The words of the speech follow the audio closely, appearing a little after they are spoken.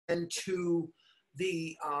to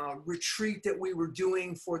the retreat that we were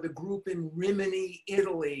doing for the group in Rimini,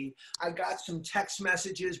 Italy. I got some text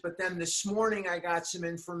messages, but then this morning I got some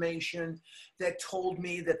information that told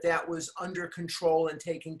me that that was under control and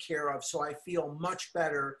taken care of. So I feel much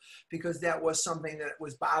better, because that was something that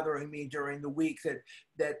was bothering me during the week,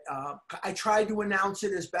 that I tried to announce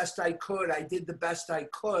it as best I could. I did the best I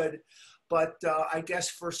could, but I guess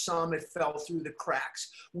for some it fell through the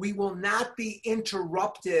cracks. We will not be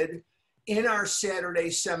interrupted in our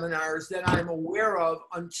Saturday seminars that I'm aware of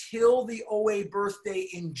until the OA birthday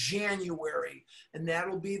in January. And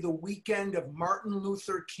that'll be the weekend of Martin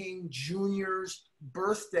Luther King Jr.'s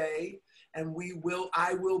birthday. And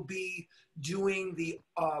I will be doing the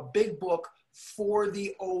big book for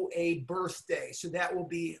the OA birthday. So I will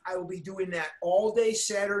be doing that all day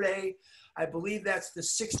Saturday. I believe that's the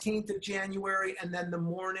 16th of January, and then the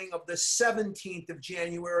morning of the 17th of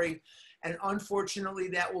January. And unfortunately,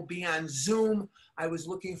 that will be on Zoom. I was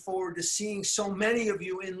looking forward to seeing so many of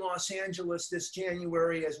you in Los Angeles this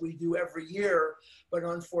January, as we do every year. But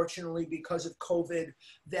unfortunately, because of COVID,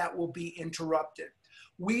 that will be interrupted.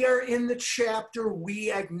 We are in the chapter,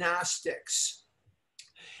 We Agnostics.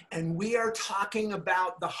 And we are talking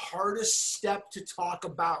about the hardest step to talk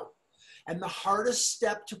about. And the hardest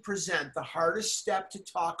step to present, the hardest step to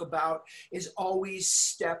talk about is always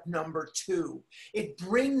step number 2. It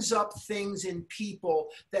brings up things in people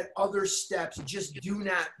that other steps just do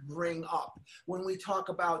not bring up. When we talk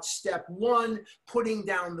about step 1, putting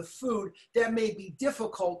down the food, that may be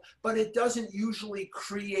difficult, but it doesn't usually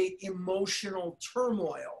create emotional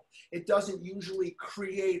turmoil. It doesn't usually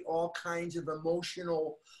create all kinds of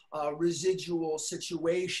emotional residual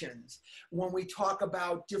situations. When we talk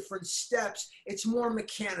about different steps, it's more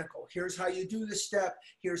mechanical. Here's how you do the step,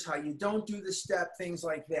 here's how you don't do the step, things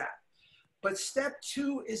like that. But step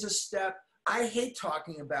 2 is a step I hate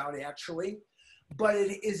talking about, actually, but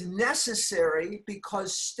it is necessary,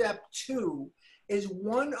 because step 2 is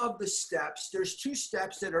one of the steps. There's 2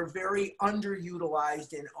 steps that are very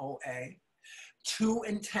underutilized in OA, 2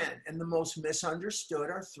 and 10, and the most misunderstood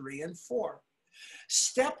are 3 and 4.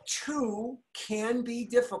 Step 2 can be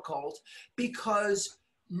difficult, because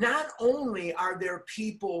not only are there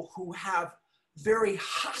people who have very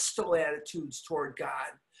hostile attitudes toward God,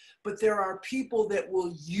 but there are people that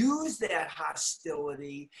will use that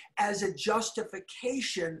hostility as a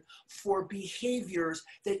justification for behaviors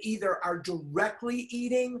that either are directly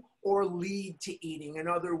eating or lead to eating. In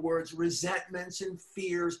other words, resentments and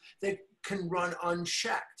fears that can run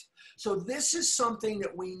unchecked. So this is something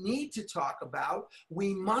that we need to talk about,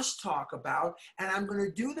 we must talk about, and I'm going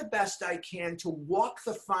to do the best I can to walk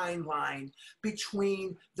the fine line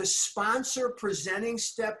between the sponsor presenting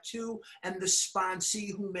step 2 and the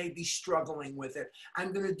sponsee who may be struggling with it.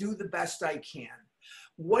 I'm going to do the best I can.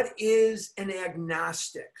 What is an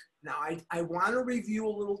agnostic? Now, I want to review a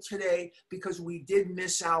little today, because we did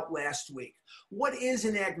miss out last week. What is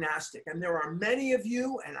an agnostic? And there are many of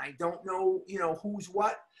you, and I don't know, who's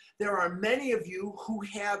what. There are many of you who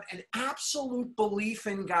have an absolute belief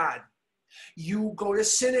in God. You go to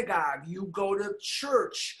synagogue, you go to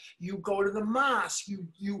church, you go to the mosque,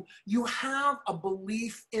 you have a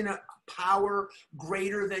belief in a power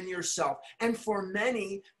greater than yourself. And for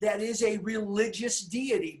many, that is a religious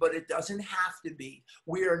deity, but it doesn't have to be.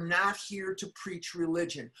 We are not here to preach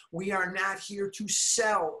religion. We are not here to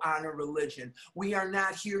sell on a religion. We are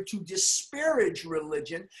not here to disparage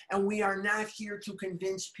religion, and we are not here to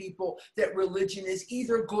convince people that religion is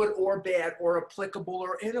either good or bad or applicable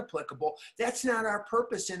or inapplicable. That's not our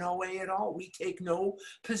purpose in OA at all. We take no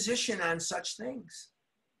position on such things.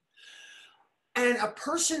 And a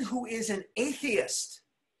person who is an atheist,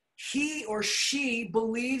 he or she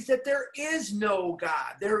believes that there is no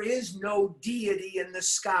God. There is no deity in the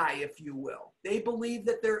sky, if you will. They believe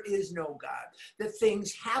that there is no God, that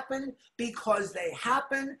things happen because they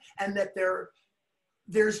happen, and that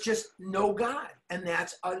there's just no God, and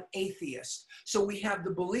that's an atheist. So we have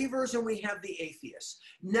the believers and we have the atheists.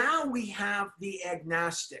 Now we have the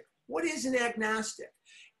agnostic. What is an agnostic?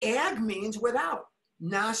 Ag means without.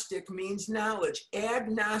 Gnostic means knowledge.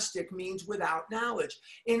 Agnostic means without knowledge.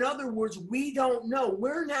 In other words, we don't know.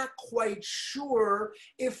 We're not quite sure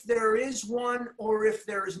if there is one or if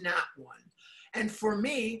there's not one. And for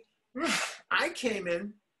me, I came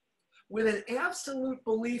in with an absolute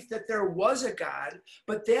belief that there was a God,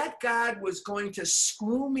 but that God was going to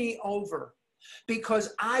screw me over,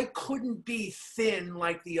 because I couldn't be thin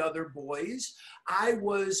like the other boys. I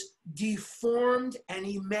was deformed and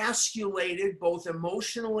emasculated both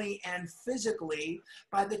emotionally and physically.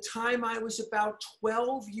 By the time I was about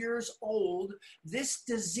 12 years old, this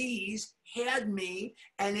disease had me,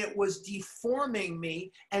 and it was deforming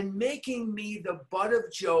me and making me the butt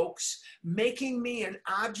of jokes, making me an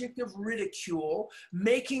object of ridicule,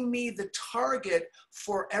 making me the target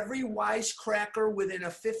for every wisecracker within a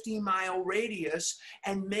 50-mile radius,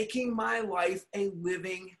 and making my life a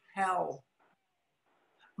living hell.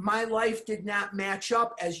 My life did not match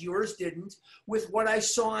up, as yours didn't, with what I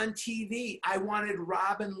saw on TV. I wanted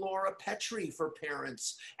Rob and Laura Petrie for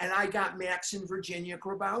parents, and I got Max and Virginia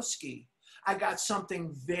Grabowski. I got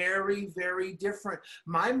something very, very different.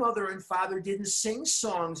 My mother and father didn't sing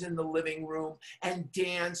songs in the living room and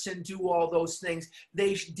dance and do all those things.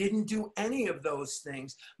 They didn't do any of those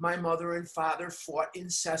things. My mother and father fought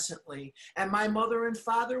incessantly, and my mother and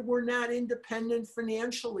father were not independent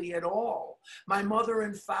financially at all. My mother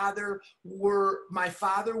and father my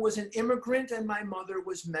father was an immigrant and my mother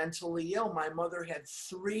was mentally ill. My mother had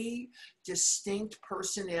 3 distinct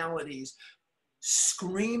personalities: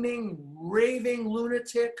 screaming, raving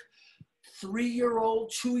lunatic,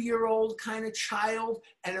 3-year-old, 2-year-old kind of child,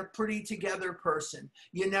 and a pretty together person.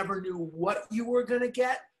 You never knew what you were going to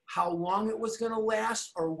get, how long it was going to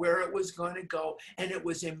last, or where it was going to go. And it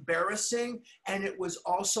was embarrassing, and it was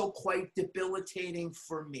also quite debilitating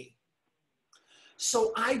for me.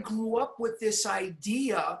 So I grew up with this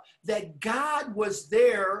idea that God was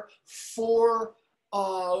there for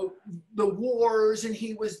the wars, and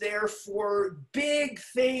he was there for big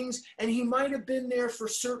things, and he might have been there for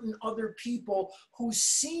certain other people who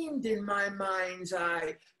seemed, in my mind's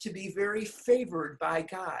eye, to be very favored by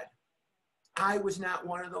God. I was not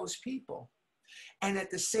one of those people. And at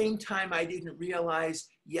the same time, I didn't realize,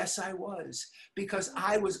 yes, I was, because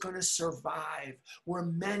I was going to survive where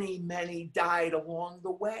many, many died along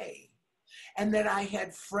the way. And that I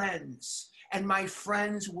had friends, and my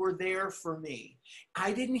friends were there for me.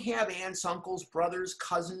 I didn't have aunts, uncles, brothers,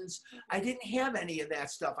 cousins. I didn't have any of that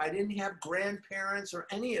stuff. I didn't have grandparents or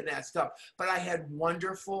any of that stuff, but I had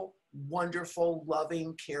wonderful, wonderful,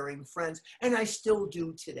 loving, caring friends, and I still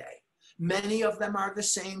do today. Many of them are the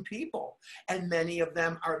same people, and many of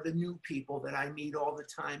them are the new people that I meet all the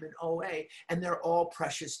time in OA, and they're all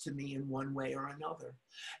precious to me in one way or another.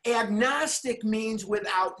 Agnostic means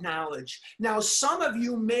without knowledge. Now, some of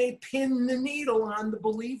you may pin the needle on the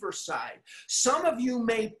believer side. Some of you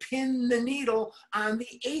may pin the needle on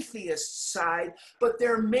the atheist side, but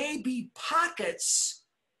there may be pockets.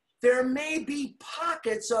 There may be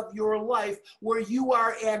pockets of your life where you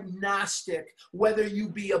are agnostic, whether you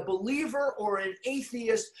be a believer or an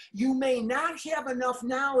atheist. You may not have enough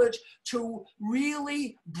knowledge to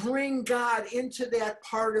really bring God into that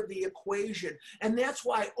part of the equation. And that's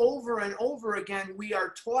why over and over again, we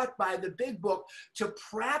are taught by the big book to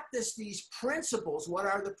practice these principles. What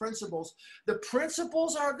are the principles? The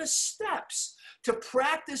principles are the steps to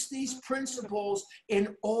practice these principles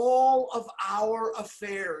in all of our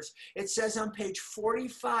affairs. It says on page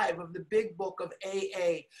 45 of the big book of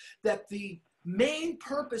AA that the main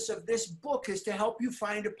purpose of this book is to help you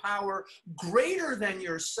find a power greater than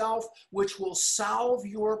yourself, which will solve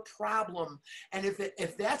your problem. And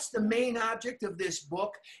if that's the main object of this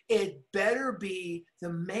book, it better be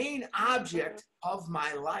the main object of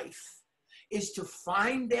my life, is to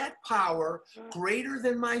find that power greater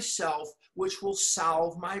than myself, which will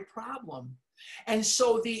solve my problem. And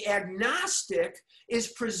so the agnostic is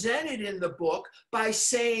presented in the book by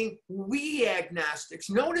saying, we agnostics.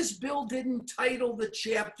 Notice Bill didn't title the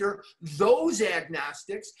chapter, Those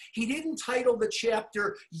Agnostics. He didn't title the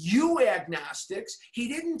chapter, You Agnostics. He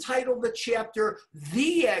didn't title the chapter,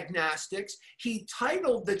 The Agnostics. He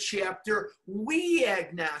titled the chapter, We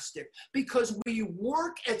Agnostic, because we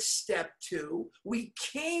work at step 2. We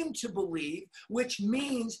came to believe, which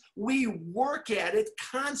means we work at it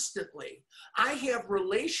constantly. I have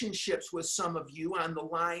relationships with some of you on the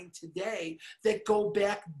line today that go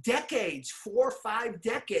back decades, 4 or 5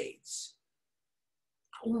 decades.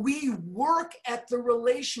 We work at the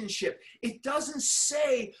relationship. It doesn't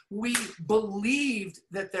say we believed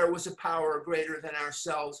that there was a power greater than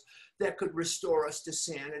ourselves that could restore us to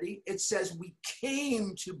sanity. It says we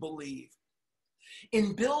came to believe.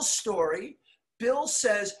 In Bill's story, Bill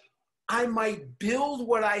says, I might build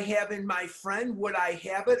what I have in my friend. Would I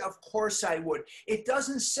have it? Of course I would. It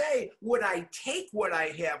doesn't say, would I take what I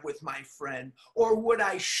have with my friend, or would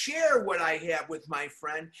I share what I have with my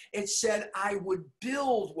friend? It said, I would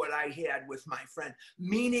build what I had with my friend,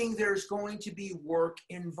 meaning there's going to be work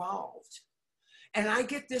involved. And I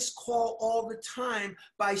get this call all the time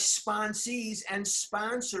by sponsees and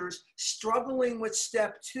sponsors struggling with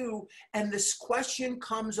step 2. And this question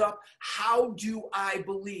comes up, how do I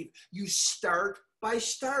believe? You start By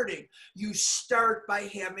starting. You start by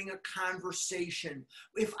having a conversation.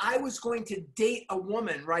 If I was going to date a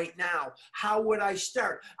woman right now, how would I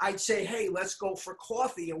start? I'd say, hey, let's go for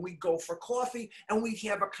coffee. And we'd go for coffee and we'd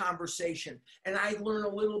have a conversation. And I'd learn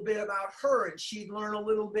a little bit about her and she'd learn a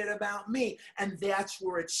little bit about me. And that's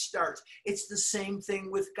where it starts. It's the same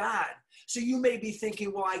thing with God. So you may be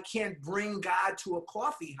thinking, well, I can't bring God to a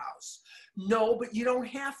coffee house. No, but you don't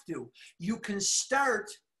have to. You can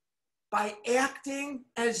start by acting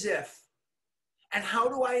as if. And how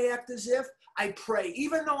do I act as if? I pray,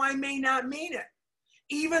 even though I may not mean it,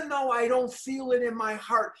 even though I don't feel it in my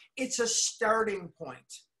heart. It's a starting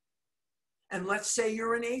point. And let's say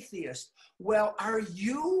you're an atheist. Well, are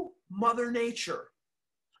you Mother Nature?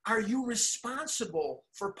 Are you responsible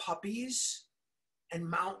for puppies and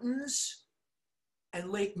mountains and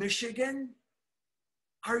Lake Michigan?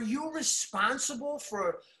 Are you responsible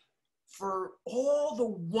for all the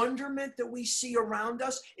wonderment that we see around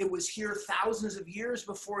us? It was here thousands of years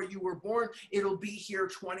before you were born. It'll be here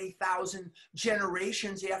 20,000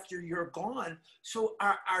 generations after you're gone. So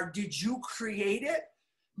did you create it?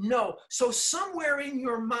 No. So somewhere in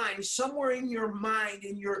your mind, the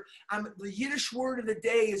Yiddish word of the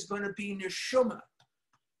day is going to be neshama.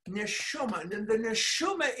 Neshama. And the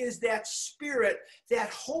neshama is that spirit, that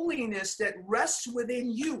holiness that rests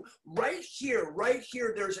within you. Right here,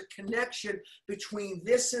 there's a connection between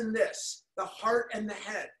this and this, the heart and the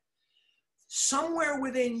head. Somewhere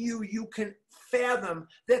within you, you can fathom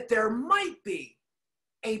that there might be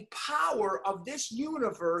a power of this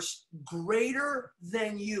universe greater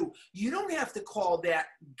than you. You don't have to call that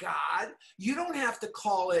God. You don't have to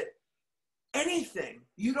call it anything.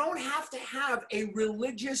 You don't have to have a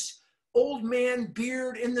religious old man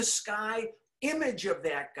beard in the sky image of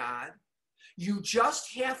that God. You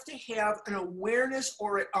just have to have an awareness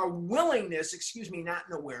or a willingness, not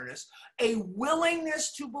an awareness, a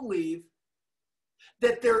willingness to believe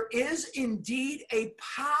that there is indeed a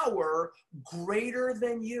power greater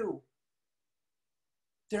than you.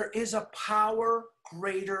 There is a power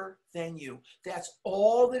greater than you. That's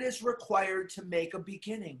all that is required to make a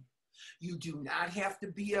beginning. You do not have to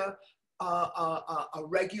be a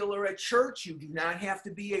regular at church. You do not have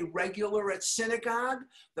to be a regular at synagogue,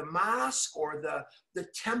 the mosque, or the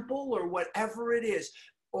temple, or whatever it is.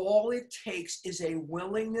 All it takes is a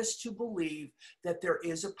willingness to believe that there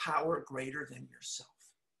is a power greater than yourself.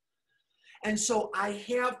 And so I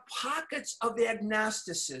have pockets of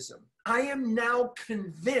agnosticism. I am now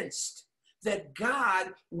convinced that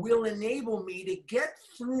God will enable me to get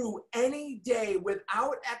through any day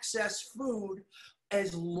without excess food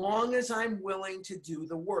as long as I'm willing to do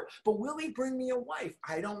the work. But will he bring me a wife?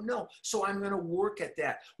 I don't know. So I'm going to work at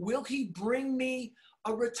that. Will he bring me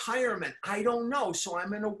a retirement? I don't know. So I'm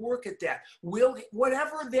going to work at that.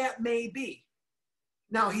 Whatever that may be.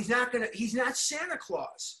 Now, he's not Santa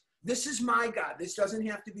Claus. This is my God. This doesn't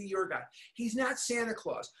have to be your God. He's not Santa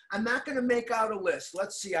Claus. I'm not going to make out a list.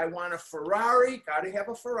 Let's see. I want a Ferrari. Got to have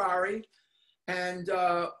a Ferrari. And,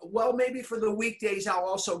 well, maybe for the weekdays, I'll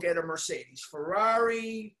also get a Mercedes.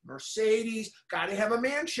 Ferrari, Mercedes. Got to have a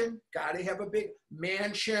mansion. Got to have a big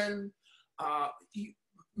mansion.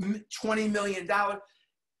 $20 million.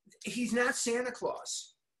 He's not Santa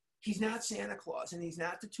Claus. He's not Santa Claus. And he's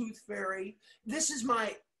not the Tooth Fairy. This is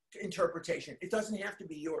my interpretation. It doesn't have to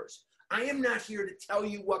be yours. I am not here to tell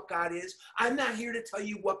you what God is. I'm not here to tell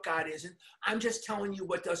you what God isn't. I'm just telling you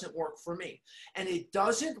what doesn't work for me. And it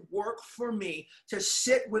doesn't work for me to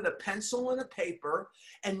sit with a pencil and a paper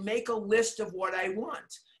and make a list of what I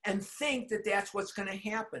want and think that that's what's going to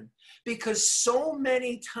happen. Because so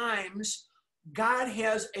many times God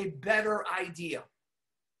has a better idea.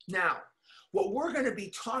 Now, what we're going to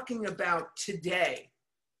be talking about today,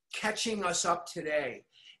 catching us up today,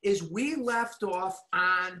 is we left off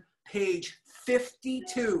on page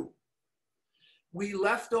 52. We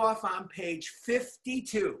left off on page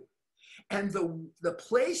 52. And the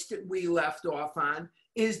place that we left off on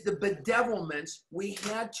is the bedevilments we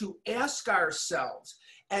had to ask ourselves.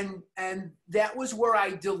 And that was where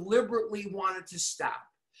I deliberately wanted to stop.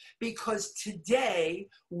 Because today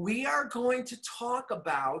we are going to talk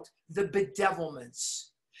about the bedevilments.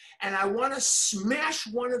 And I want to smash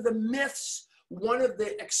one of the myths, one of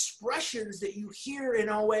the expressions that you hear in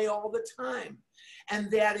OA all the time. And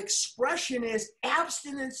that expression is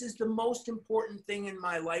abstinence is the most important thing in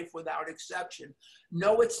my life without exception.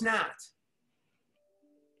 No, it's not.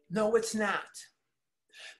 No, it's not.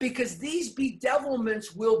 Because these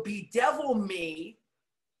bedevilments will bedevil me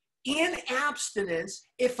in abstinence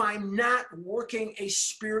if I'm not working a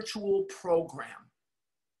spiritual program.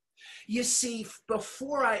 You see,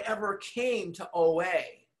 before I ever came to OA,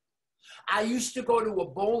 I used to go to a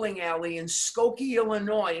bowling alley in Skokie,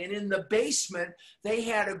 Illinois, and in the basement, they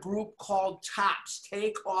had a group called TOPS,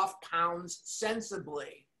 Take Off Pounds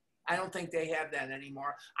Sensibly. I don't think they have that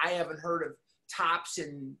anymore. I haven't heard of TOPS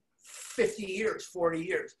in 50 years, 40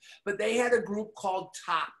 years. But they had a group called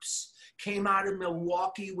TOPS, came out of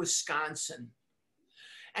Milwaukee, Wisconsin.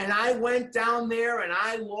 And I went down there and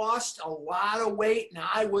I lost a lot of weight, and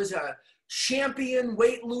I was a champion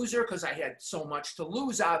weight loser because I had so much to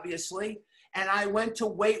lose, obviously. And I went to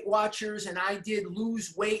Weight Watchers and I did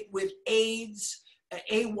lose weight with AIDS,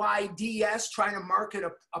 AIDS, trying to market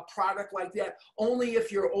a product like that. Only if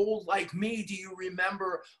you're old like me do you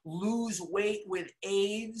remember lose weight with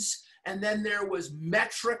AIDS. And then there was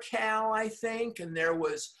Metrical, I think, and there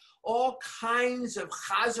was all kinds of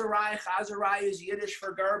chazarai. Chazarai is Yiddish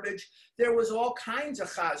for garbage. There was all kinds of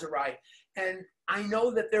chazarai. And I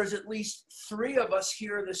know that there's at least 3 of us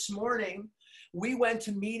here this morning. We went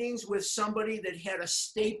to meetings with somebody that had a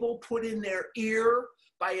staple put in their ear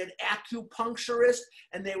by an acupuncturist,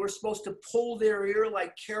 and they were supposed to pull their ear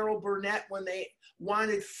like Carol Burnett when they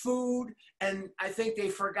wanted food. And I think they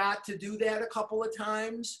forgot to do that a couple of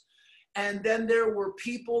times. And then there were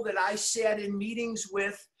people that I sat in meetings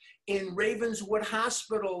with in Ravenswood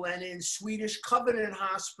Hospital and in Swedish Covenant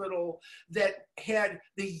Hospital that had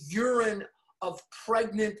the urine of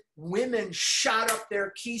pregnant women shot up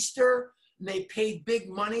their keister, and they paid big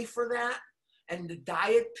money for that, and the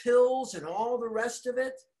diet pills and all the rest of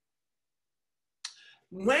it.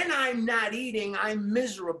 When I'm not eating, I'm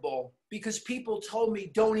miserable because people told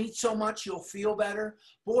me, don't eat so much, you'll feel better.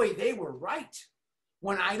 Boy, they were right.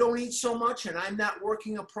 When I don't eat so much and I'm not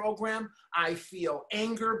working a program, I feel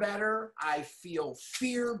anger better, I feel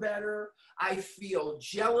fear better, I feel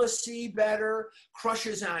jealousy better,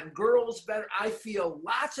 crushes on girls better. I feel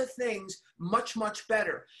lots of things much, much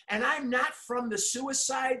better. And I'm not from the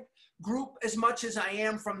suicide group as much as I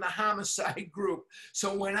am from the homicide group.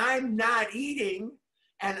 So when I'm not eating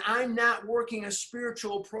and I'm not working a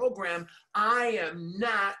spiritual program, I am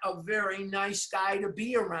not a very nice guy to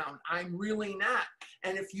be around. I'm really not.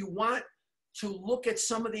 And if you want to look at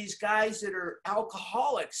some of these guys that are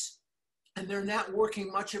alcoholics and they're not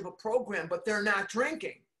working much of a program, but they're not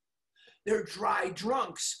drinking, they're dry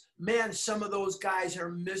drunks. Man, some of those guys are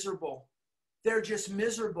miserable. They're just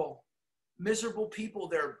miserable. Miserable people.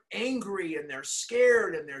 They're angry and they're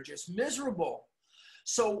scared and they're just miserable.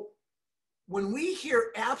 So when we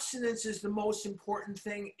hear abstinence is the most important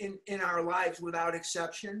thing in our lives without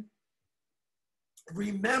exception,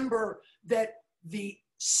 remember that the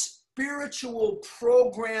spiritual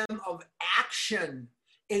program of action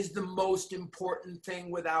is the most important thing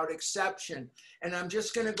without exception. And I'm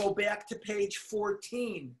just going to go back to page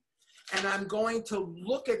 14. And I'm going to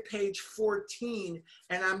look at page 14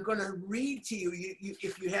 and I'm going to read to you,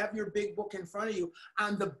 if you have your big book in front of you,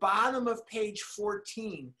 on the bottom of page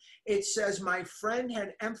 14, it says, my friend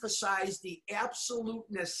had emphasized the absolute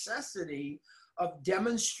necessity of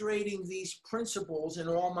demonstrating these principles in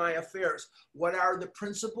all my affairs. What are the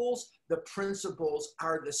principles? The principles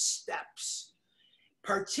are the steps.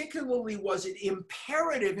 Particularly was it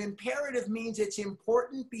imperative. Imperative means it's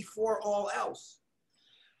important before all else.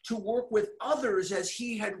 To work with others as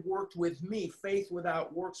he had worked with me. Faith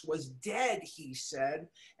without works was dead, he said,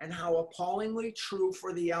 and how appallingly true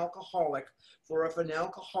for the alcoholic. For if an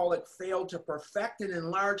alcoholic failed to perfect and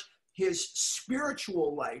enlarge his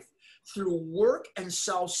spiritual life through work and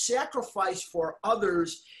self-sacrifice for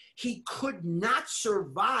others, he could not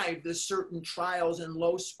survive the certain trials and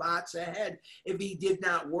low spots ahead. If he did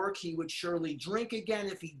not work, he would surely drink again.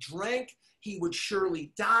 If he drank, he would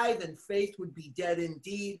surely die, then faith would be dead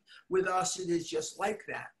indeed. With us, it is just like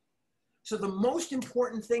that. So the most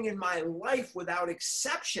important thing in my life, without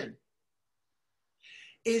exception,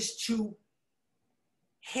 is to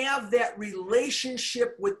have that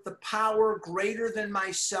relationship with the power greater than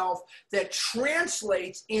myself that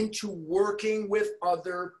translates into working with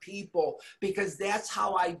other people, because that's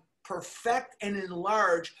how I perfect and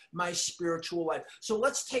enlarge my spiritual life. So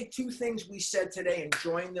let's take 2 things we said today and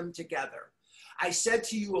join them together. I said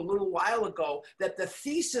to you a little while ago that the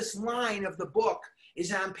thesis line of the book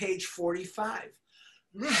is on page 45.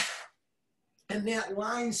 And that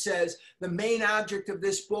line says, the main object of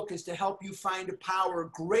this book is to help you find a power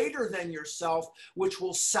greater than yourself, which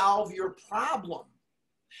will solve your problem.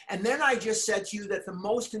 And then I just said to you that the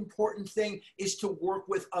most important thing is to work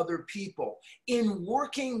with other people. In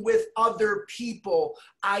working with other people,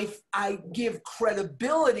 I give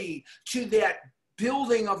credibility to that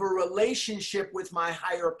building of a relationship with my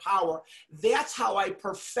higher power. That's how I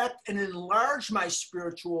perfect and enlarge my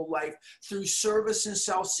spiritual life, through service and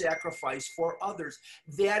self-sacrifice for others.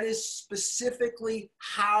 That is specifically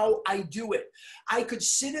how I do it. I could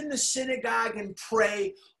sit in the synagogue and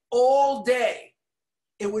pray all day.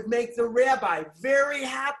 It would make the rabbi very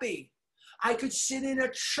happy. I could sit in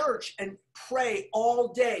a church and pray all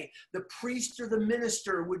day. The priest or the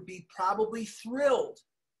minister would be probably thrilled.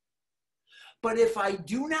 But if I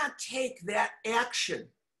do not take that action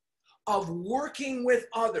of working with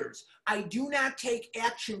others, I do not take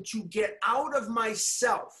action to get out of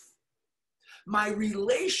myself, my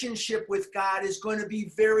relationship with God is going to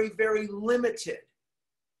be very, very limited.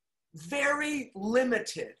 Very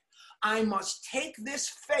limited. I must take this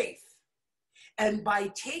faith, and by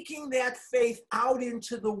taking that faith out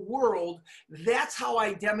into the world, that's how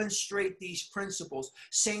I demonstrate these principles.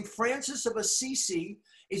 St. Francis of Assisi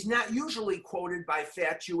is not usually quoted by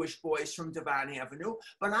fat Jewish boys from Devon Avenue,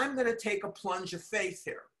 but I'm going to take a plunge of faith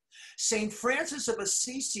here. St. Francis of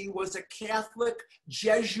Assisi was a Catholic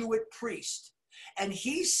Jesuit priest, and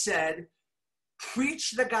he said,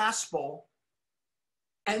 preach the gospel,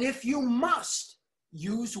 and if you must,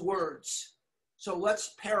 use words. So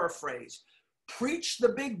let's paraphrase. Preach the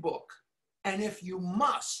big book, and if you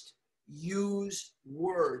must, use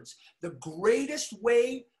words. The greatest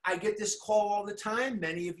way, I get this call all the time,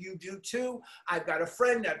 many of you do too. I've got a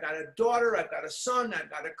friend, I've got a daughter, I've got a son, I've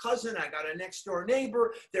got a cousin, I've got a next door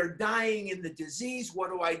neighbor. They're dying in the disease. What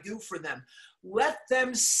do I do for them? Let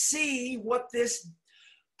them see what this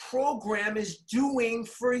program is doing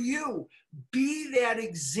for you. Be that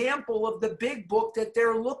example of the big book that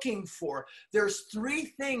they're looking for. There's 3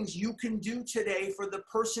 things you can do today for the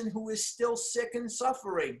person who is still sick and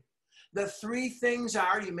suffering. The 3 things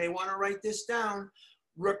are, you may want to write this down: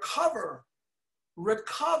 recover,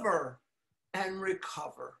 recover, and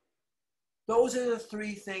recover. Those are the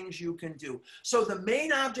 3 things you can do. So the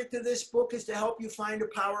main object of this book is to help you find a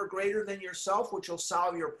power greater than yourself, which will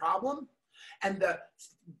solve your problem. And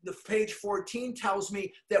the page 14 tells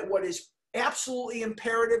me that what is absolutely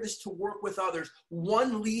imperative is to work with others.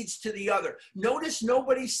 One leads to the other. Notice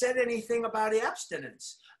nobody said anything about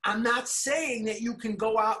abstinence. I'm not saying that you can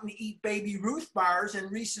go out and eat Baby Ruth bars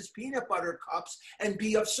and Reese's peanut butter cups and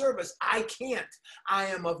be of service. I can't. I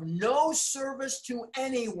am of no service to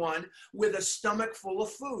anyone with a stomach full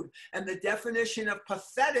of food. And the definition of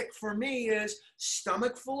pathetic for me is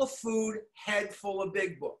stomach full of food, head full of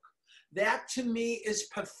big book. That to me is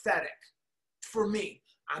pathetic for me.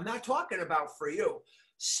 I'm not talking about for you.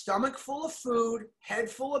 Stomach full of food, head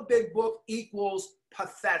full of big book equals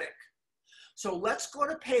pathetic. So let's go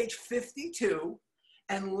to page 52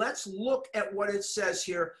 and let's look at what it says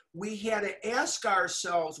here. We had to ask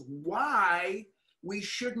ourselves why we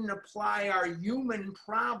shouldn't apply our human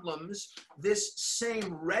problems this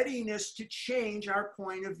same readiness to change our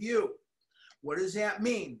point of view. What does that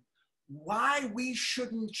mean? Why we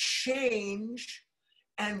shouldn't change,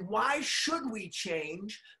 and why should we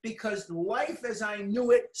change? Because life as I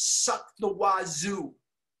knew it sucked the wazoo.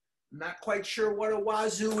 I'm not quite sure what a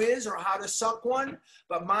wazoo is or how to suck one,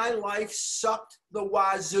 but my life sucked the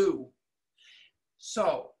wazoo.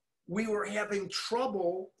 So we were having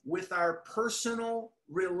trouble with our personal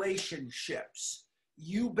relationships.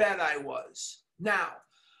 You bet I was. Now,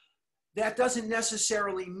 that doesn't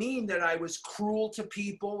necessarily mean that I was cruel to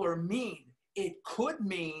people or mean. It could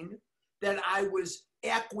mean that I was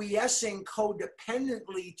acquiescing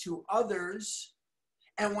codependently to others,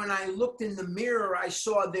 and when I looked in the mirror, I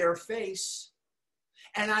saw their face,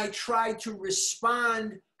 and I tried to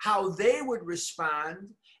respond how they would respond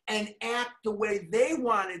and act the way they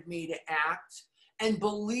wanted me to act and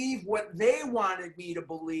believe what they wanted me to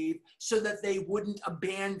believe so that they wouldn't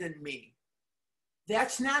abandon me.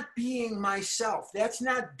 That's not being myself. That's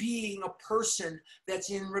not being a person that's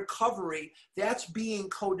in recovery. That's being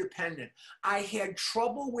codependent. I had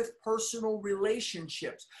trouble with personal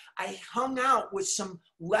relationships. I hung out with some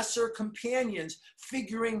lesser companions,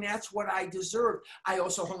 figuring that's what I deserved. I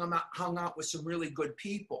also hung out with some really good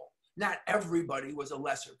people. Not everybody was a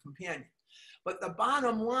lesser companion. But the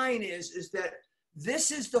bottom line is that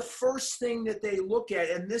this is the first thing that they look at,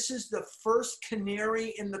 and this is the first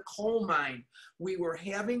canary in the coal mine. We were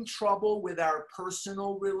having trouble with our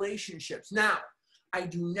personal relationships. Now, I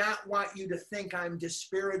do not want you to think I'm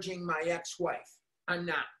disparaging my ex-wife. I'm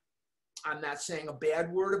not. I'm not saying a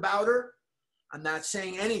bad word about her. I'm not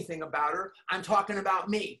saying anything about her. I'm talking about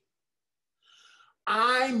me.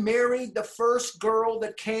 I married the first girl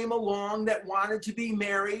that came along that wanted to be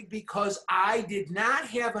married because I did not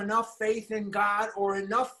have enough faith in God or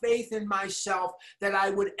enough faith in myself that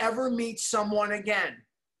I would ever meet someone again.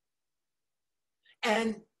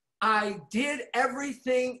 And I did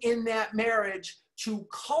everything in that marriage to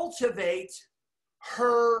cultivate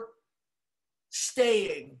her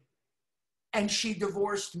staying, and she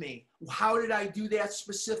divorced me. How did I do that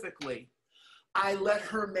specifically? I let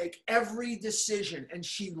her make every decision, and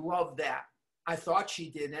she loved that. I thought she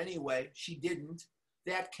did anyway. She didn't.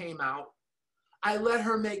 That came out. I let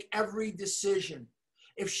her make every decision.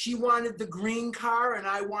 If she wanted the green car and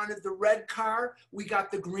I wanted the red car, we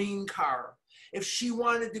got the green car. If she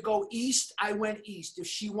wanted to go east, I went east. If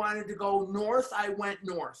she wanted to go north, I went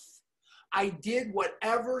north. I did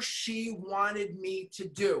whatever she wanted me to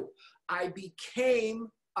do. I became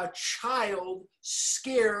a child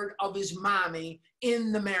scared of his mommy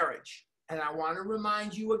in the marriage. And I want to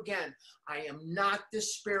remind you again, I am not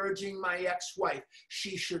disparaging my ex-wife.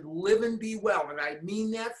 She should live and be well. And I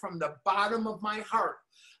mean that from the bottom of my heart.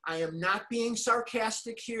 I am not being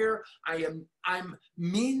sarcastic here. I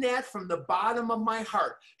mean that from the bottom of my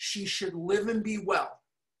heart. She should live and be well.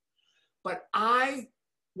 But I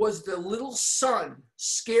was the little son,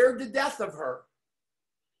 scared to death of her.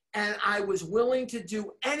 And I was willing to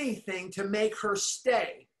do anything to make her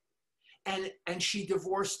stay. And she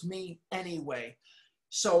divorced me anyway.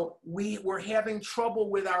 So we were having trouble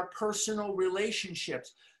with our personal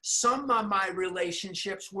relationships. Some of my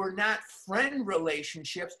relationships were not friend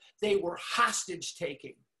relationships. They were hostage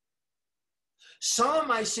taking. Some of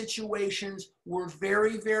my situations were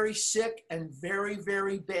very, very sick and very,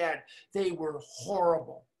 very bad. They were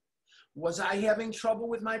horrible. Was I having trouble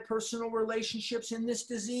with my personal relationships in this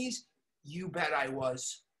disease? You bet I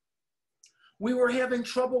was. We were having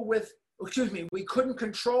trouble with, we couldn't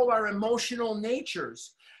control our emotional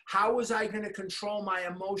natures. How was I going to control my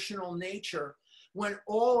emotional nature when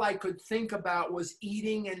all I could think about was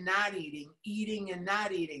eating and not eating, eating and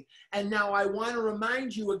not eating? And now I want to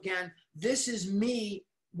remind you again, this is me,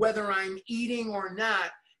 whether I'm eating or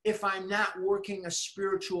not, if I'm not working a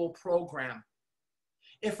spiritual program.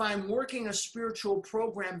 If I'm working a spiritual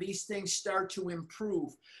program, these things start to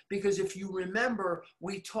improve. Because if you remember,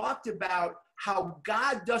 we talked about how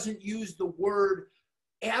God doesn't use the word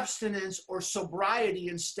abstinence or sobriety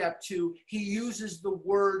in step 2. He uses the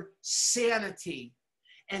word sanity.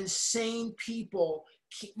 And sane people,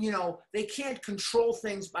 you know, they can't control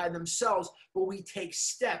things by themselves, but we take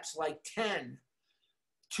steps like 10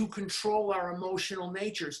 to control our emotional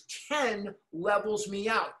natures. 10 levels me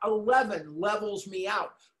out. 11 levels me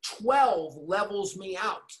out. 12 levels me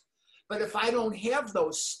out. But if I don't have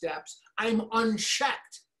those steps, I'm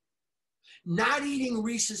unchecked. Not eating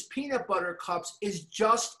Reese's peanut butter cups is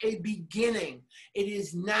just a beginning. It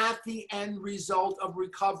is not the end result of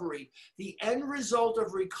recovery. The end result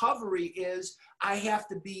of recovery is I have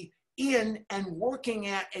to be in and working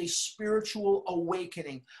at a spiritual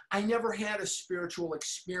awakening. I never had a spiritual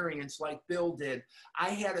experience like Bill did. I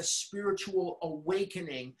had a spiritual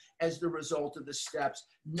awakening as the result of the steps,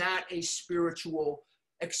 not a spiritual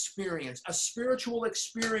experience. A spiritual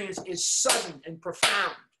experience is sudden and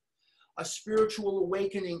profound. A spiritual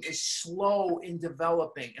awakening is slow in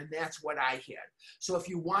developing, and that's what I had. So if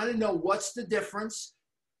you want to know what's the difference,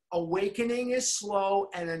 awakening is slow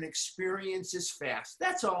and an experience is fast.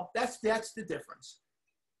 That's all. That's the difference.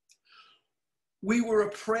 We were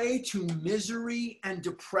a prey to misery and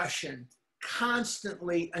depression,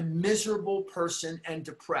 constantly a miserable person and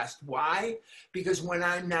depressed. Why? Because when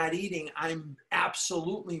I'm not eating, I'm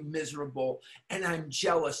absolutely miserable and I'm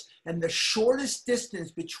jealous. And the shortest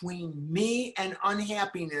distance between me and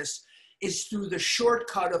unhappiness is through the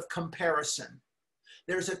shortcut of comparison.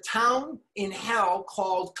 There's a town in hell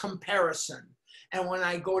called comparison. And when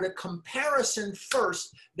I go to comparison first,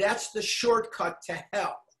 that's the shortcut to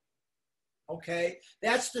hell. Okay?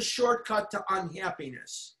 That's the shortcut to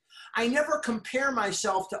unhappiness. I never compare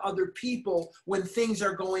myself to other people when things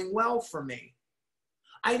are going well for me.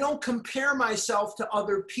 I don't compare myself to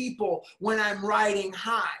other people when I'm riding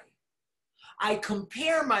high. I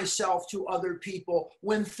compare myself to other people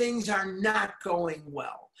when things are not going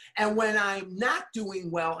well. And when I'm not doing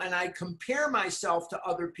well and I compare myself to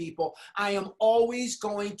other people, I am always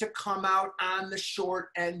going to come out on the short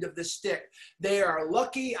end of the stick. They are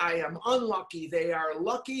lucky, I am unlucky. They are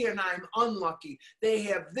lucky and I'm unlucky. They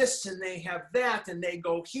have this and they have that and they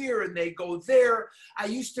go here and they go there. I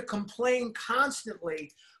used to complain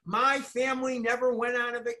constantly. My family never went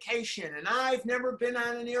on a vacation and I've never been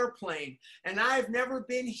on an airplane and I've never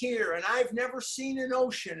been here and I've never seen an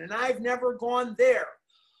ocean and I've never gone there.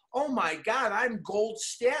 Oh my God, I'm gold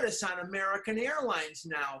status on American Airlines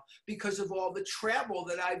now because of all the travel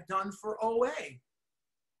that I've done for OA.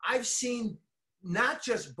 I've seen not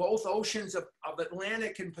just both oceans of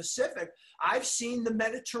Atlantic and Pacific, I've seen the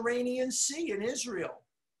Mediterranean Sea in Israel.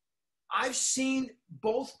 I've seen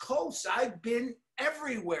both coasts. I've been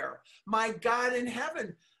everywhere. My God in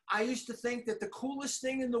heaven. I used to think that the coolest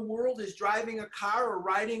thing in the world is driving a car or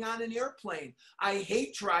riding on an airplane. I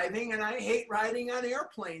hate driving and I hate riding on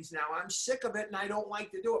airplanes now. I'm sick of it and I don't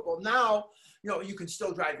like to do it. Well, now, you can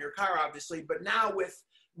still drive your car, obviously, but now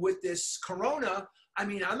with this corona, I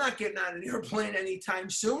mean, I'm not getting on an airplane anytime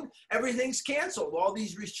soon. Everything's canceled. All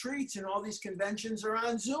these retreats and all these conventions are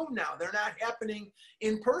on Zoom now. They're not happening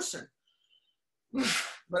in person.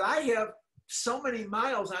 But I have so many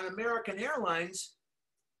miles on American Airlines,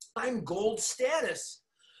 I'm gold status,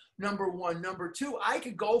 number one. Number two, I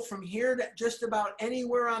could go from here to just about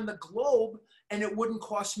anywhere on the globe and it wouldn't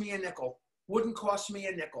cost me a nickel. Wouldn't cost me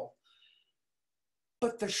a nickel.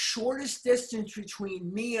 But the shortest distance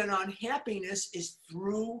between me and unhappiness is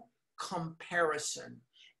through comparison.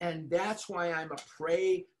 And that's why I'm a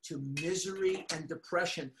prey to misery and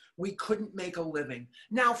depression. We couldn't make a living.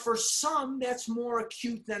 Now, for some, that's more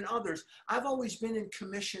acute than others. I've always been in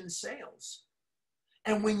commission sales.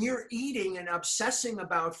 And when you're eating and obsessing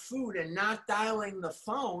about food and not dialing the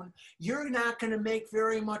phone, you're not going to make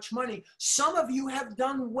very much money. Some of you have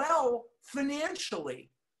done well financially.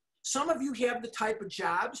 Some of you have the type of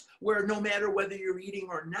jobs where no matter whether you're eating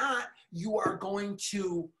or not, you are going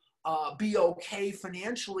to be okay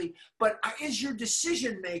financially. But is your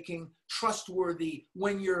decision-making trustworthy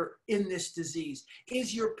when you're in this disease?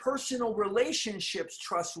 Is your personal relationships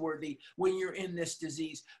trustworthy when you're in this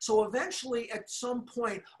disease? So eventually, at some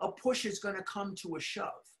point, a push is going to come to a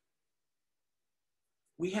shove.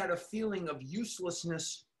 We had a feeling of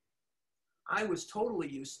uselessness. I was totally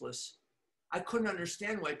useless. I couldn't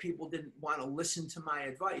understand why people didn't want to listen to my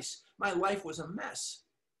advice. My life was a mess.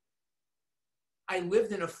 I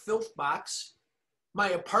lived in a filth box. My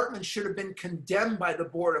apartment should have been condemned by the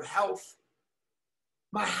Board of Health.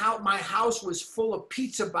 My house was full of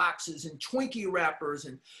pizza boxes and Twinkie wrappers.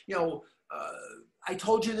 And, I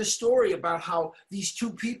told you the story about how these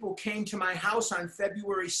two people came to my house on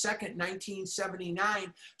February 2nd,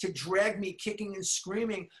 1979 to drag me kicking and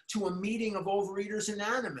screaming to a meeting of Overeaters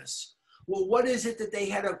Anonymous. Well, what is it that they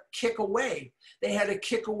had to kick away? They had to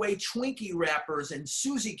kick away Twinkie wrappers and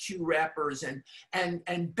Suzy Q wrappers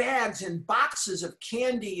and bags and boxes of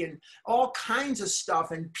candy and all kinds of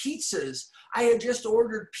stuff and pizzas. I had just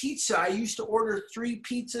ordered pizza. I used to order 3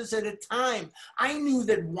 pizzas at a time. I knew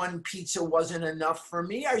that 1 pizza wasn't enough for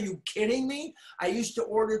me. Are you kidding me? I used to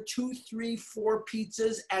order 2, 3, 4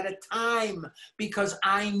 pizzas at a time because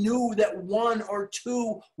I knew that 1 or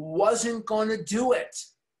 2 wasn't going to do it.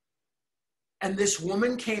 And this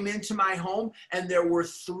woman came into my home and there were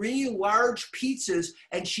 3 large pizzas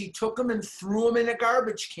and she took them and threw them in a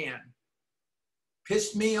garbage can.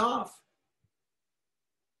 Pissed me off.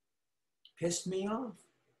 Pissed me off.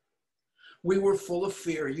 We were full of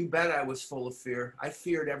fear. You bet I was full of fear. I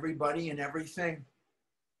feared everybody and everything.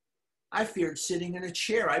 I feared sitting in a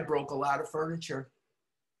chair. I broke a lot of furniture.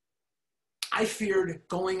 I feared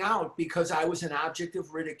going out because I was an object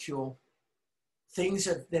of ridicule. Things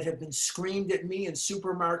that have been screamed at me in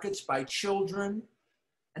supermarkets by children,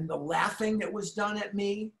 and the laughing that was done at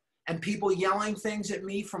me, and people yelling things at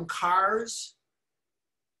me from cars,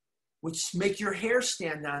 which make your hair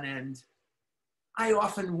stand on end. I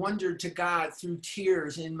often wondered to God through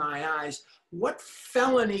tears in my eyes, what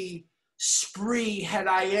felony spree had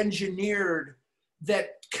I engineered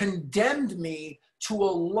that condemned me to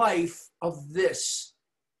a life of this?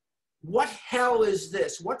 What hell is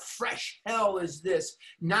this? What fresh hell is this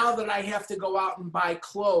now that I have to go out and buy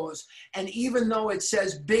clothes? And even though it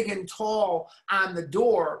says big and tall on the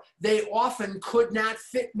door, they often could not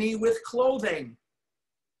fit me with clothing.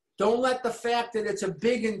 Don't let the fact that it's a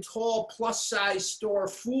big and tall plus size store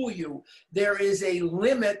fool you. There is a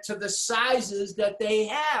limit to the sizes that they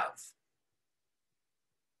have.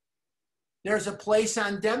 There's a place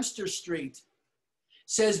on Dempster Street.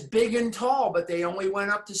 Says big and tall, but they only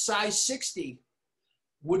went up to size 60.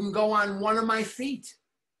 Wouldn't go on one of my feet.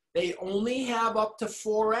 They only have up to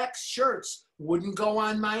 4X shirts. Wouldn't go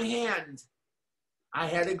on my hand. I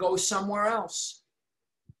had to go somewhere else.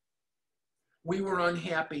 We were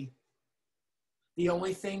unhappy. The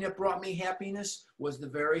only thing that brought me happiness was the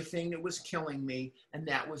very thing that was killing me, and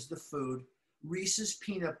that was the food. Reese's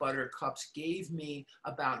peanut butter cups gave me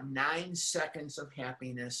about 9 seconds of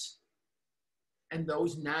happiness. And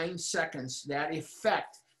those 9 seconds, that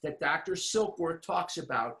effect that Dr. Silkworth talks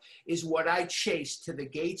about is what I chased to the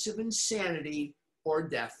gates of insanity or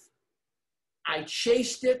death. I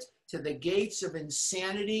chased it to the gates of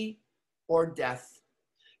insanity or death.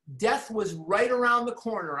 Death was right around the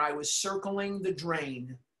corner. I was circling the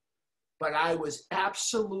drain, but I was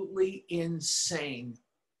absolutely insane.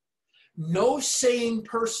 No sane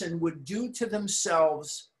person would do to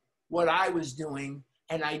themselves what I was doing,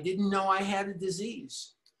 and I didn't know I had a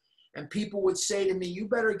disease. And people would say to me, you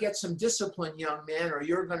better get some discipline, young man, or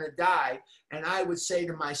you're going to die. And I would say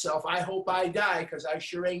to myself, I hope I die, because I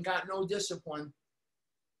sure ain't got no discipline.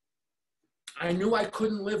 I knew I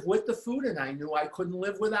couldn't live with the food, and I knew I couldn't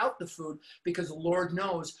live without the food, because the Lord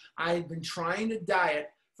knows I had been trying to diet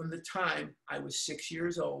from the time I was 6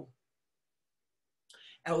 years old.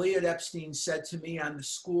 Elliot Epstein said to me on the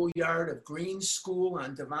schoolyard of Green School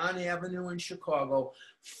on Devon Avenue in Chicago,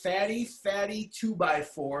 fatty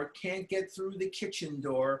 2x4 can't get through the kitchen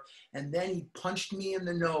door. And then he punched me in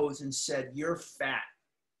the nose and said, you're fat.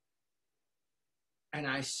 And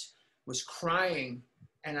I was crying,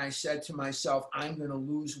 and I said to myself, I'm going to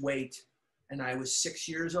lose weight. And I was 6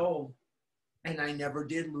 years old, and I never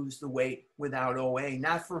did lose the weight without OA,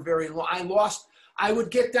 not for very long. I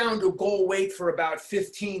would get down to goal weight for about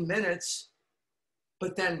 15 minutes,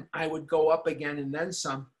 but then I would go up again and then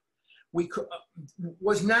some. We couldn't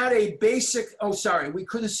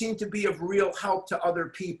seem to be of real help to other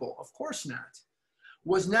people. Of course not.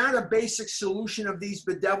 Was not a basic solution of these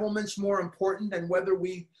bedevilments more important than whether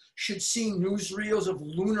we should see newsreels of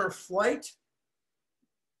lunar flight?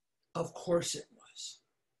 Of course it was.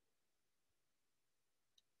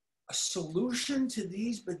 A solution to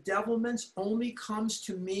these bedevilments only comes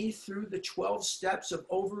to me through the 12 steps of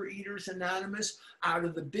Overeaters Anonymous out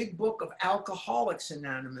of the big book of Alcoholics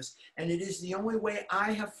Anonymous. And it is the only way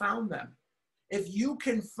I have found them. If you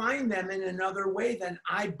can find them in another way, then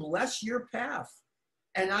I bless your path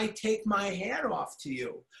and I take my hat off to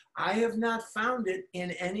you. I have not found it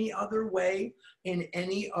in any other way, in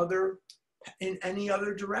any other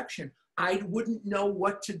direction. I wouldn't know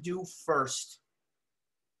what to do first.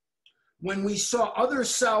 When we saw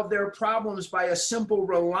others solve their problems by a simple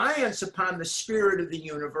reliance upon the spirit of the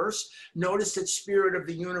universe, notice that spirit of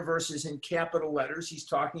the universe is in capital letters. He's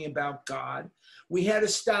talking about God. We had to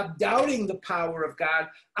stop doubting the power of God.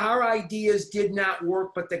 Our ideas did not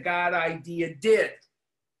work, but the God idea did.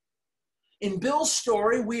 In Bill's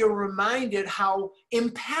story, we are reminded how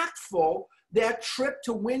impactful that trip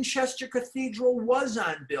to Winchester Cathedral was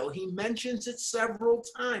on Bill. He mentions it several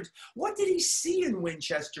times. What did he see in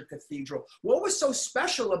Winchester Cathedral? What was so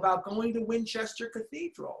special about going to Winchester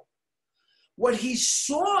Cathedral? What he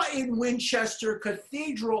saw in Winchester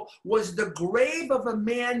Cathedral was the grave of a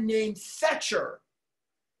man named Fetcher,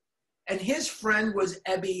 and his friend was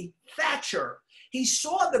Ebby Thatcher. He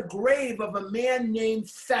saw the grave of a man named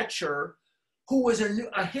Fetcher, who was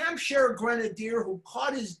a Hampshire grenadier who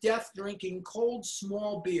caught his death drinking cold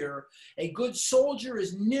small beer. A good soldier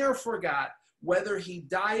is ne'er forgot, whether he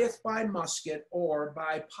dieth by musket or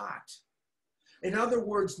by pot. In other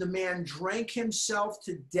words, the man drank himself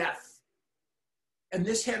to death. And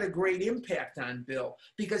this had a great impact on Bill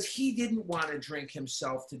because he didn't want to drink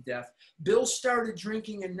himself to death. Bill started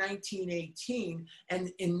drinking in 1918, and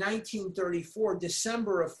in 1934,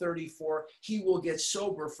 December of 34, he will get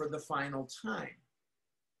sober for the final time.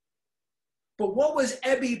 But what was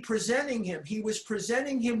Ebby presenting him? He was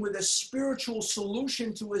presenting him with a spiritual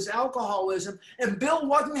solution to his alcoholism, and Bill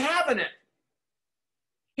wasn't having it.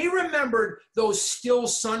 He remembered those still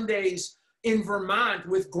Sundays in Vermont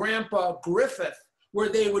with Grandpa Griffith, where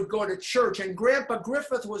they would go to church. And Grandpa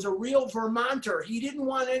Griffith was a real Vermonter. He didn't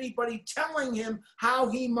want anybody telling him how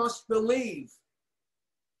he must believe.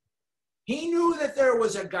 He knew that there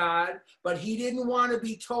was a God, but he didn't want to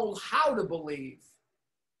be told how to believe.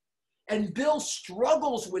 And Bill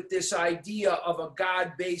struggles with this idea of a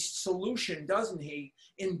God-based solution, doesn't he,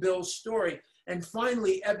 in Bill's story? And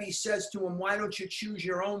finally, Ebby says to him, why don't you choose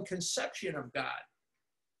your own conception of God?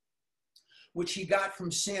 Which he got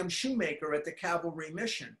from Sam Shoemaker at the Cavalry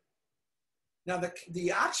Mission. Now,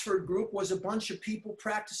 the Oxford group was a bunch of people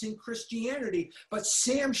practicing Christianity, but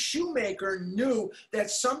Sam Shoemaker knew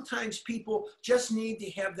that sometimes people just need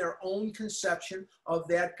to have their own conception of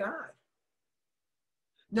that God.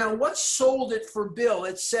 Now, what sold it for Bill?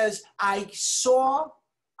 It says, I saw,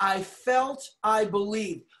 I felt, I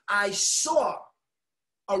believed. I saw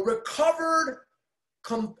a recovered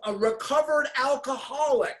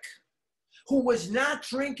alcoholic who was not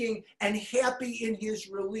drinking and happy in his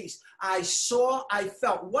release. I saw, I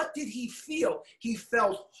felt. What did he feel? He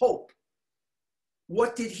felt hope.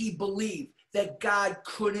 What did he believe? that God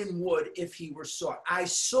could and would if he were sought. I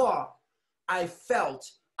saw, I felt,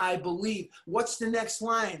 I believe. What's the next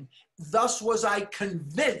line? Thus was I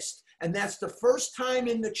convinced. And that's the first time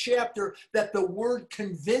in the chapter that the word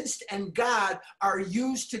convinced and God are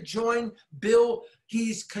used to join Bill.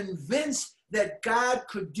 He's convinced that God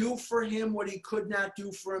could do for him what he could not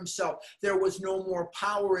do for himself. There was no more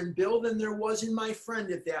power in Bill than there was in my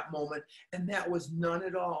friend at that moment, and that was none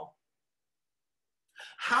at all.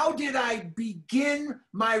 How did I begin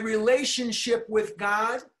my relationship with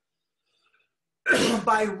God?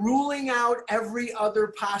 By ruling out every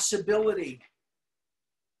other possibility.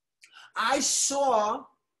 I saw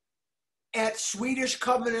at Swedish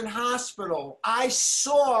Covenant Hospital, I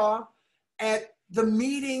saw at the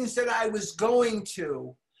meetings that I was going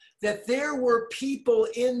to, that there were people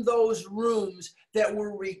in those rooms that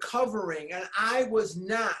were recovering, and I was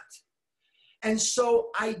not. And so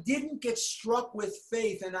I didn't get struck with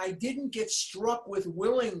faith, and I didn't get struck with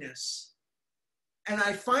willingness. And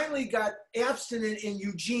I finally got abstinent in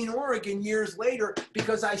Eugene, Oregon years later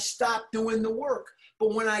because I stopped doing the work.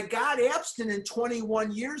 But when I got abstinent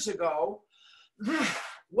 21 years ago,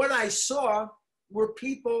 what I saw were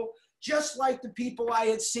people just like the people I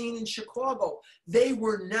had seen in Chicago. They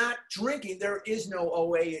were not drinking. There is no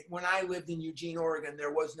OA. When I lived in Eugene, Oregon,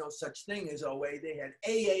 there was no such thing as OA. They had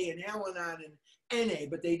AA and Al-Anon and NA,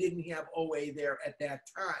 but they didn't have OA there at that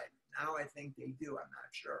time. Now I think they do. I'm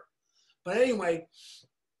not sure. But anyway,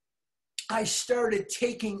 I started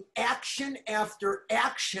taking action after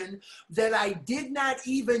action that I did not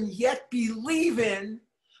even yet believe in,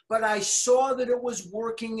 but I saw that it was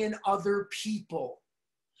working in other people.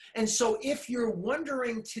 And so if you're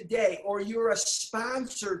wondering today, or you're a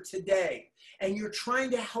sponsor today, and you're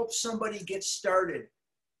trying to help somebody get started,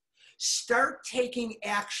 start taking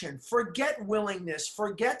action. Forget willingness,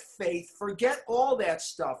 forget faith, forget all that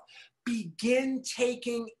stuff. Begin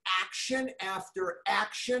taking action after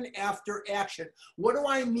action after action. What do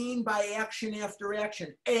I mean by action after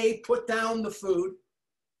action? A, put down the food.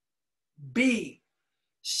 B,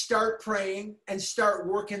 start praying and start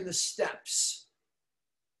working the steps.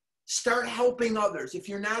 Start helping others. If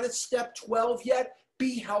you're not at step 12 yet,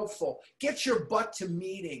 be helpful. Get your butt to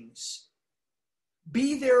meetings.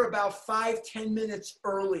 Be there about 5-10 minutes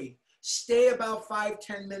early. Stay about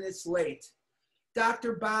 5-10 minutes late.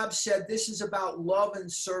 Dr. Bob said this is about love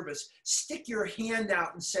and service. Stick your hand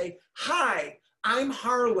out and say, hi, I'm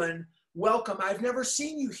Harlan. Welcome. I've never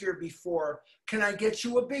seen you here before. Can I get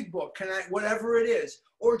you a big book? Can I, whatever it is.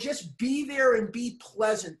 Or just be there and be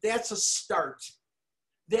pleasant. That's a start.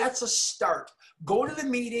 That's a start. Go to the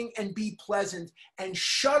meeting and be pleasant and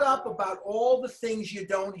shut up about all the things you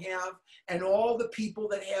don't have and all the people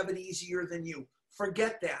that have it easier than you.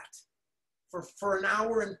 Forget that. For an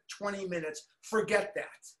hour and 20 minutes, forget that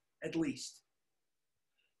at least.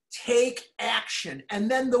 Take action.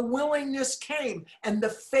 And then the willingness came and the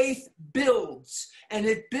faith builds. And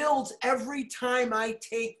it builds every time I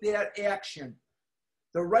take that action.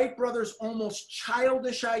 The Wright brothers' almost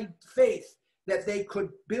childish faith that they could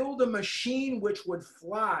build a machine which would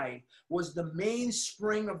fly was the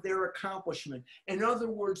mainspring of their accomplishment. In other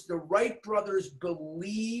words, the Wright brothers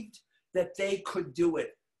believed that they could do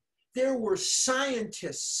it. There were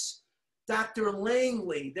scientists, Dr.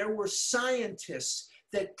 Langley, there were scientists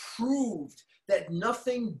that proved that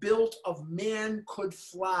nothing built of man could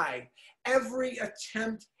fly. Every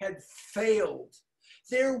attempt had failed.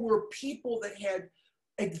 There were people that had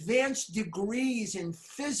advanced degrees in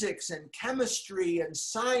physics and chemistry and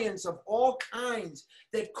science of all kinds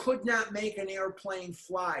that could not make an airplane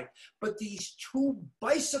fly. But these two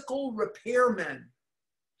bicycle repairmen,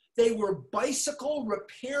 they were bicycle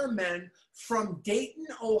repairmen from Dayton,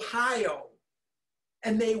 Ohio,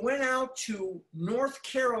 and they went out to North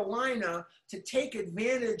Carolina to take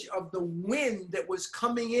advantage of the wind that was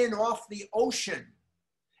coming in off the ocean.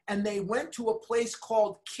 And they went to a place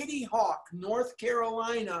called Kitty Hawk, North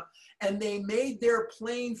Carolina, and they made their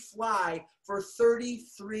plane fly for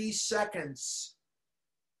 33 seconds.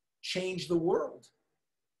 Changed the world.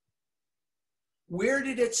 Where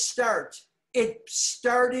did it start? It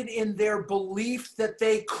started in their belief that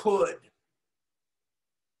they could.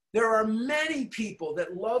 There are many people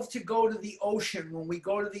that love to go to the ocean when we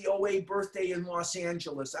go to the OA birthday in Los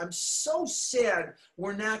Angeles. I'm so sad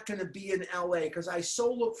we're not going to be in LA because I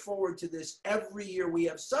so look forward to this every year. We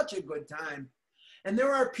have such a good time. And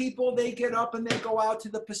there are people, they get up and they go out to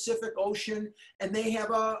the Pacific Ocean and they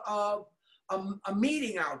have a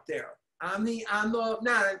meeting out there.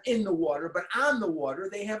 not in the water, but on the water.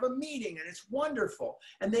 They have a meeting and it's wonderful.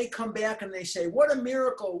 And they come back and they say, what a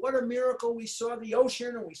miracle, what a miracle. We saw the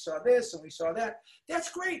ocean and we saw this and we saw that.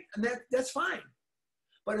 That's great. And that's fine.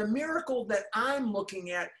 But a miracle that I'm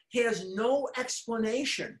looking at has no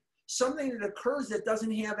explanation. Something that occurs that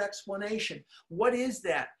doesn't have explanation. What is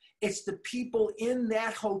that? It's the people in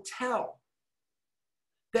that hotel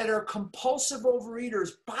that are compulsive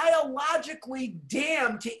overeaters, biologically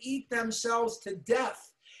damned to eat themselves to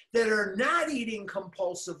death, that are not eating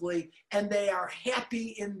compulsively, and they are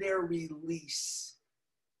happy in their release.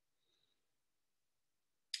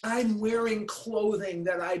 I'm wearing clothing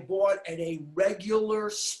that I bought at a regular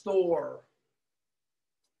store.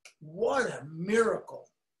 What a miracle.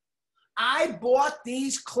 I bought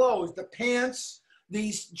these clothes, the pants,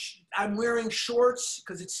 I'm wearing shorts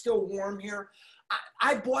because it's still warm here.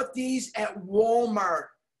 I bought these at Walmart.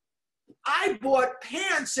 I bought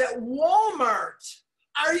pants at Walmart.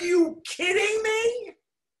 Are you kidding me?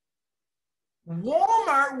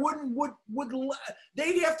 Walmart would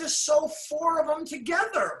they'd have to sew 4 of them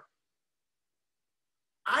together.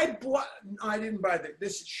 I didn't buy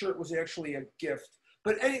this shirt was actually a gift,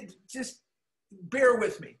 but just bear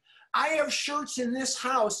with me. I have shirts in this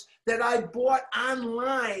house that I bought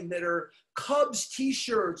online that are Cubs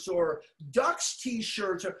t-shirts or Ducks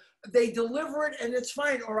t-shirts. Or they deliver it and it's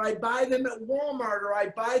fine. Or I buy them at Walmart or I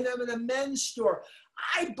buy them in a men's store.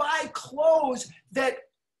 I buy clothes that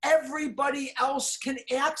everybody else can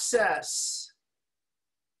access.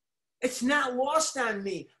 It's not lost on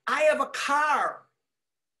me. I have a car.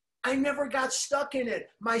 I never got stuck in it.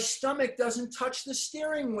 My stomach doesn't touch the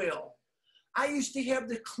steering wheel. I used to have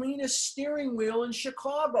the cleanest steering wheel in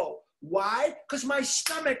Chicago. Why? Because my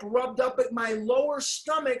stomach my lower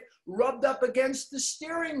stomach rubbed up against the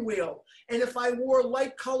steering wheel. And if I wore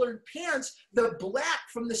light colored pants, the black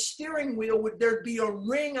from the steering wheel, there'd be a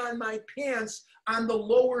ring on my pants on the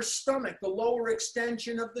lower stomach, the lower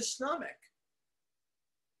extension of the stomach.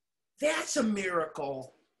 That's a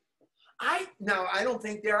miracle. Now, I don't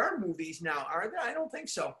think there are movies now, are there? I don't think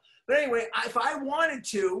so. But anyway, if I wanted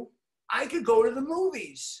to, I could go to the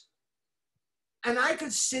movies and I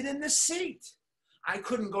could sit in the seat. I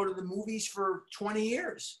couldn't go to the movies for 20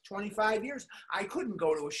 years, 25 years. I couldn't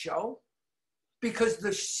go to a show because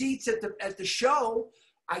the seats at the show,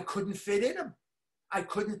 I couldn't fit in them.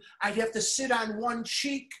 I'd have to sit on one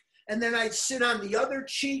cheek and then I'd sit on the other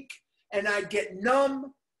cheek and I'd get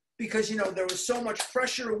numb because, there was so much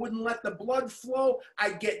pressure, it wouldn't let the blood flow.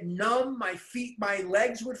 I'd get numb, my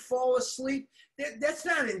legs would fall asleep. That's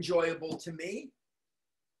not enjoyable to me.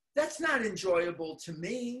 That's not enjoyable to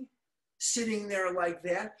me, sitting there like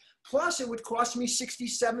that. Plus, it would cost me $60,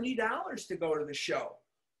 $70 to go to the show.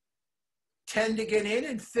 10 to get in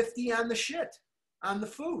and 50 on the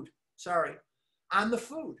food.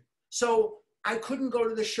 So I couldn't go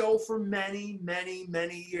to the show for many, many,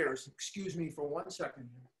 many years. Excuse me for 1 second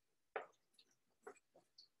here.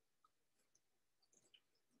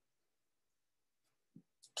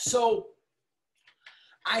 So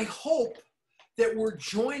I hope that we're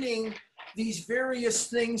joining these various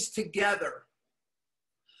things together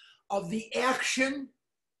of the action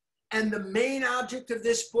and the main object of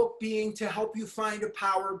this book being to help you find a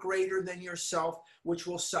power greater than yourself, which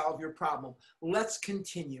will solve your problem. Let's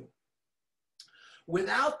continue.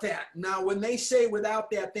 Without that, now when they say without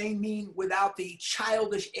that, they mean without the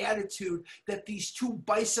childish attitude that these 2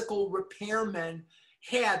 bicycle repairmen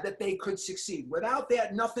had that they could succeed. Without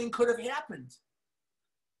that, nothing could have happened.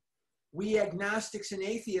 We agnostics and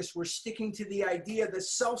atheists were sticking to the idea that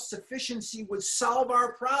self-sufficiency would solve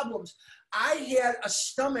our problems. I had a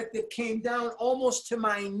stomach that came down almost to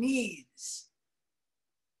my knees.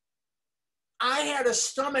 I had a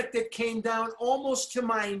stomach that came down almost to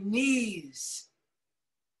my knees.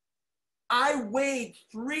 I weighed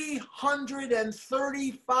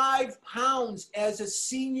 335 pounds as a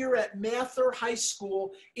senior at Mather High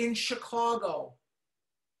School in Chicago.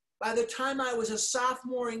 By the time I was a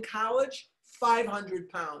sophomore in college, 500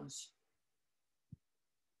 pounds.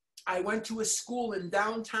 I went to a school in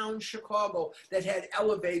downtown Chicago that had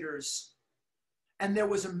elevators. And there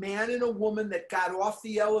was a man and a woman that got off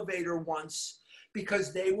the elevator once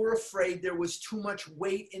because they were afraid there was too much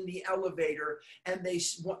weight in the elevator. And they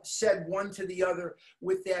said one to the other,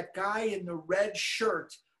 with that guy in the red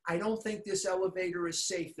shirt, I don't think this elevator is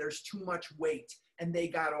safe. There's too much weight. And they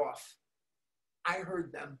got off. I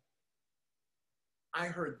heard them. I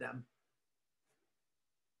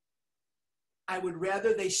would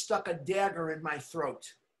rather they stuck a dagger in my throat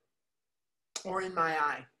or in my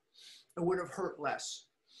eye. It would have hurt less.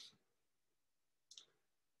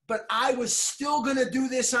 but I was still going to do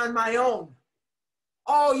this on my own.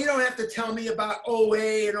 Oh, you don't have to tell me about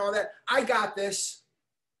OA and all that. I got this.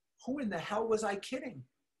 Who in the hell was I kidding?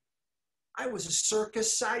 I was a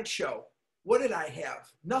circus sideshow. What did I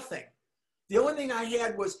have? Nothing. The only thing I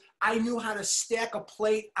had was I knew how to stack a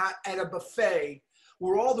plate at a buffet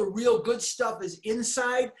where all the real good stuff is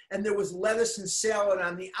inside and there was lettuce and salad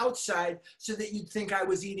on the outside so that you'd think I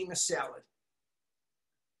was eating a salad.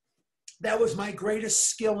 That was my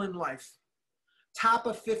greatest skill in life. Top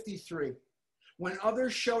of 53. When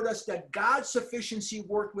others showed us that God's sufficiency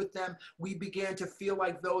worked with them, we began to feel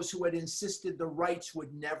like those who had insisted the rights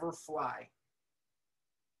would never fly.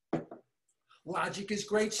 Logic is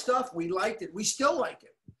great stuff. We liked it. We still like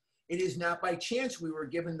it. It is not by chance we were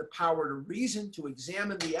given the power to reason, to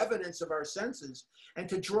examine the evidence of our senses, and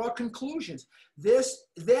to draw conclusions.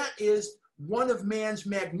 That is one of man's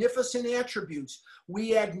magnificent attributes.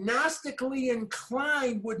 We agnostically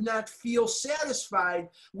inclined would not feel satisfied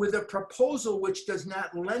with a proposal which does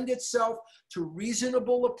not lend itself to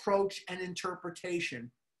reasonable approach and interpretation.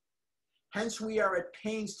 Hence, we are at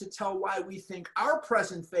pains to tell why we think our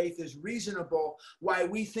present faith is reasonable, why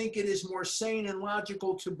we think it is more sane and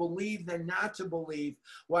logical to believe than not to believe,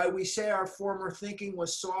 why we say our former thinking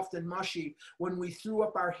was soft and mushy when we threw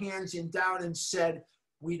up our hands in doubt and said,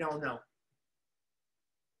 we don't know.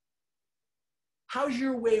 How's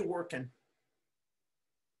your way working?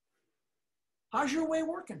 How's your way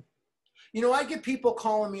working? You know, I get people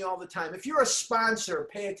calling me all the time. If you're a sponsor,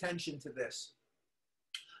 pay attention to this.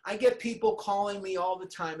 I get people calling me all the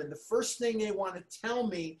time, and the first thing they want to tell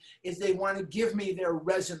me is they want to give me their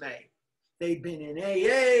resume. They've been in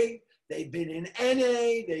AA, they've been in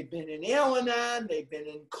NA, they've been in Al-Anon, they've been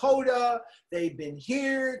in CODA, they've been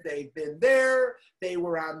here, they've been there, they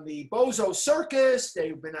were on the Bozo Circus,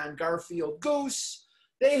 they've been on Garfield Goose.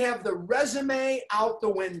 They have the resume out the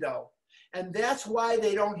window. And that's why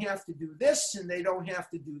they don't have to do this and they don't have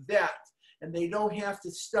to do that. And they don't have to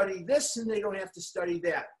study this and they don't have to study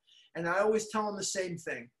that. And I always tell them the same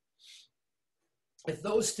thing. If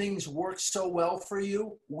those things work so well for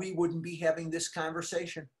you, we wouldn't be having this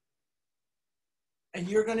conversation. And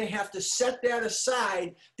you're going to have to set that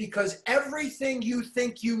aside because everything you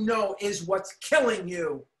think you know is what's killing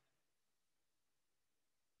you.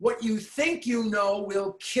 What you think you know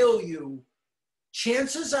will kill you.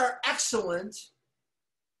 Chances are excellent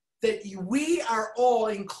that we are all,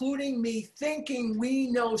 including me, thinking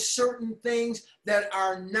we know certain things that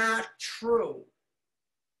are not true.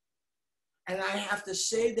 And I have to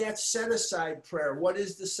say that set-aside prayer. What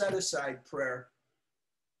is the set-aside prayer?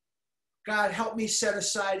 God, help me set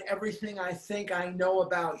aside everything I think I know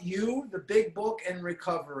about you, the big book, and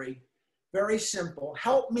recovery. Very simple.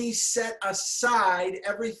 Help me set aside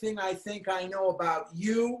everything I think I know about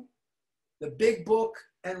you, the big book,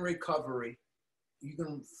 and recovery. You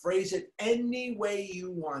can phrase it any way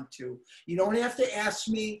you want to. You don't have to ask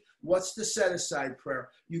me, what's the set-aside prayer?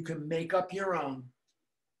 You can make up your own.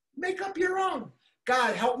 Make up your own.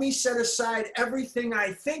 God, help me set aside everything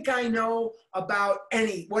I think I know about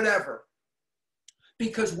whatever.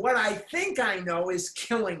 Because what I think I know is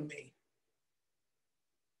killing me.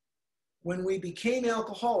 When we became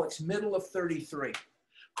alcoholics, middle of 33,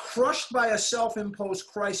 crushed by a self-imposed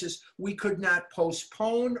crisis we could not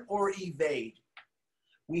postpone or evade.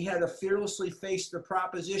 We had to fearlessly face the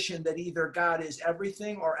proposition that either God is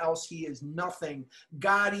everything or else he is nothing.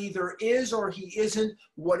 God either is or he isn't.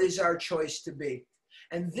 What is our choice to be?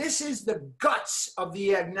 And this is the guts of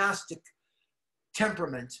the agnostic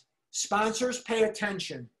temperament. Sponsors, pay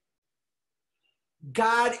attention.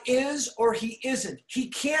 God is or he isn't. He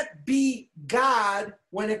can't be God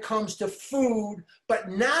when it comes to food, but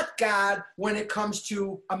not God when it comes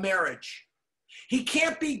to a marriage. He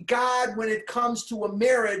can't be God when it comes to a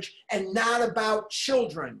marriage and not about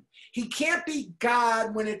children. He can't be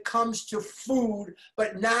God when it comes to food,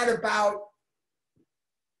 but not about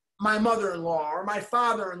my mother-in-law or my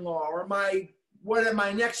father-in-law or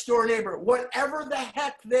my next door neighbor, whatever the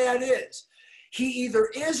heck that is. He either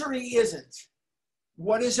is or he isn't.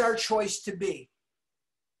 What is our choice to be?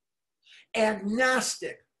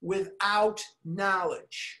 Agnostic, without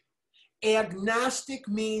knowledge. Agnostic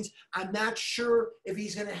means I'm not sure if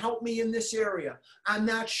he's going to help me in this area. I'm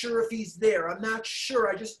not sure if he's there. I'm not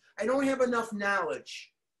sure. I don't have enough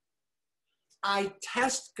knowledge. I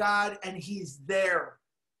test God and he's there.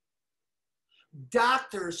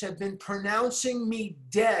 Doctors have been pronouncing me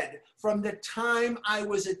dead from the time I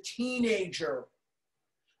was a teenager.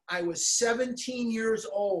 I was 17 years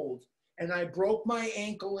old and I broke my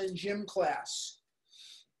ankle in gym class.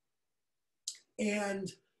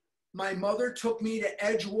 And my mother took me to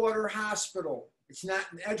Edgewater Hospital It's not,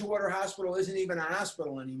 Edgewater Hospital isn't even a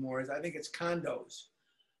hospital anymore. I think it's condos.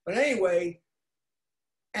 But anyway,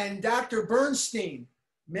 and Dr. Bernstein,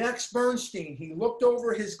 Max Bernstein, he looked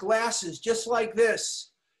over his glasses just like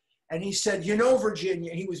this. And he said, you know,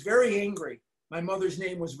 Virginia, he was very angry. My mother's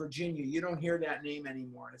name was Virginia. You don't hear that name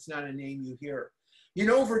anymore. It's not a name you hear. You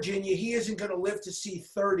know, Virginia, he isn't going to live to see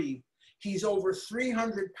 30. He's over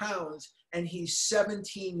 300 pounds and he's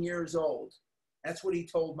 17 years old. That's what he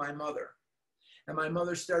told my mother. And my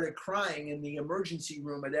mother started crying in the emergency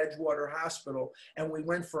room at Edgewater Hospital. And we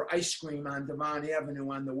went for ice cream on Devon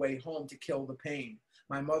Avenue on the way home to kill the pain.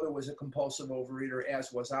 My mother was a compulsive overeater,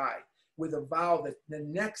 as was I, with a vow that the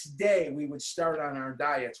next day we would start on our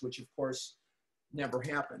diets, which of course never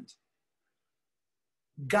happened.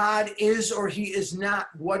 God is or he is not.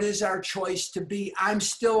 What is our choice to be? I'm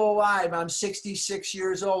still alive. I'm 66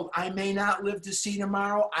 years old. I may not live to see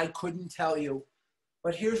tomorrow. I couldn't tell you.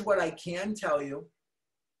 But here's what I can tell you.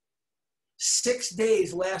 6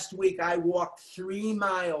 days last week, I walked 3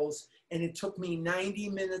 miles and it took me 90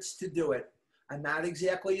 minutes to do it. I'm not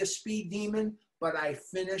exactly a speed demon, but I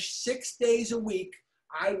finished 6 days a week.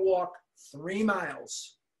 I walk 3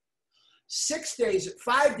 miles. 5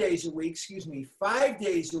 days a week, 5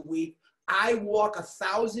 days a week, I walk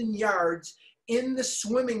 1,000 yards in the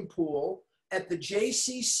swimming pool at the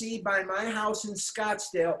JCC by my house in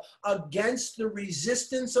Scottsdale. Against the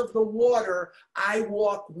resistance of the water, I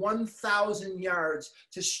walk 1,000 yards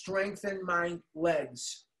to strengthen my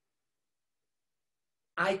legs.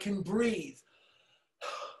 I can breathe.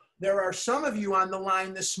 There are some of you on the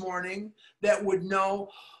line this morning that would know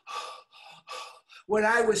when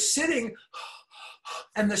I was sitting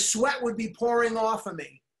and the sweat would be pouring off of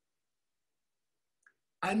me.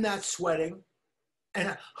 I'm not sweating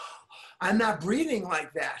and I'm not breathing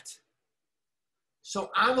like that.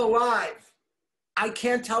 So I'm alive. I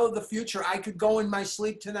can't tell the future. I could go in my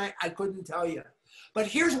sleep tonight. I couldn't tell you. But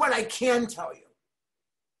here's what I can tell you.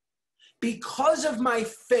 Because of my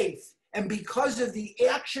faith and because of the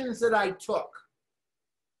actions that I took,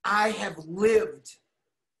 I have lived.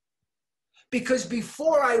 Because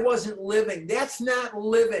before I wasn't living. That's not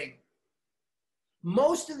living.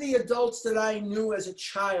 Most of the adults that I knew as a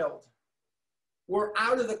child were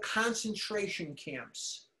out of the concentration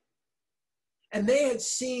camps. And they had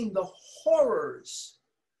seen the horrors.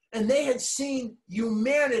 And they had seen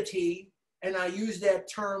humanity, and I use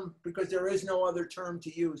that term because there is no other term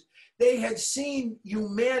to use. They had seen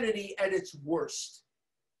humanity at its worst.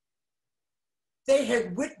 They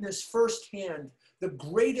had witnessed firsthand the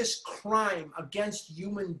greatest crime against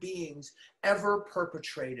human beings ever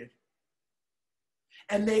perpetrated.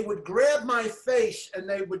 And they would grab my face and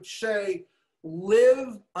they would say,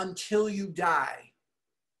 live until you die.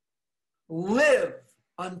 Live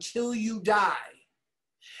until you die.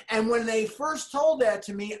 And when they first told that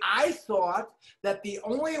to me, I thought that the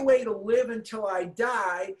only way to live until I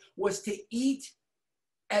die was to eat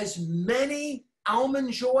as many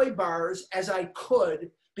Almond Joy bars as I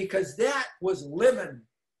could, because that was living.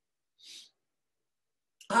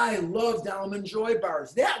 I loved Almond Joy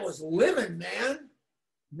bars. That was living, man.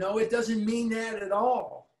 No, it doesn't mean that at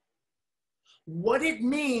all. What it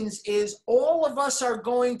means is all of us are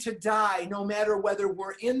going to die, no matter whether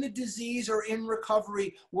we're in the disease or in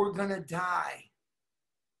recovery, we're going to die.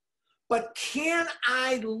 But can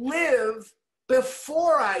I live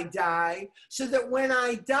before I die so that when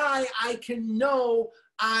I die, I can know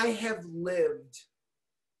I have lived?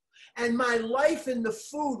 And my life in the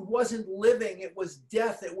food wasn't living, it was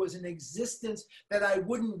death. It was an existence that I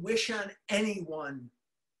wouldn't wish on anyone.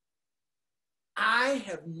 I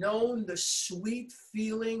have known the sweet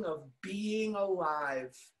feeling of being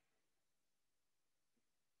alive.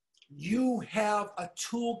 You have a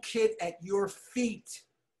toolkit at your feet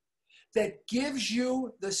that gives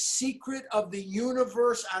you the secret of the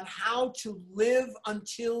universe on how to live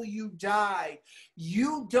until you die.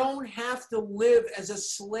 You don't have to live as a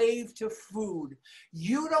slave to food.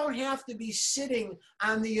 You don't have to be sitting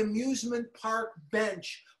on the amusement park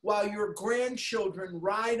bench while your grandchildren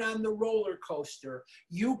ride on the roller coaster.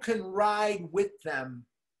 You can ride with them.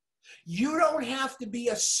 You don't have to be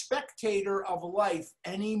a spectator of life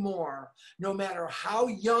anymore. No matter how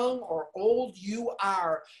young or old you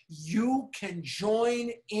are, you can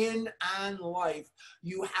join in on life.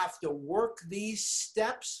 You have to work these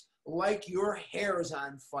steps like your hair's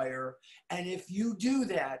on fire. And if you do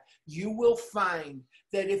that, you will find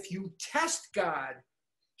that if you test God,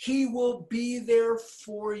 He will be there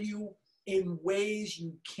for you in ways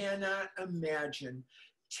you cannot imagine.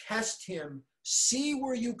 Test Him. See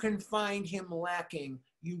where you can find Him lacking.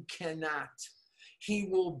 You cannot. He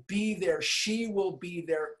will be there. She will be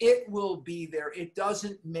there. It will be there. It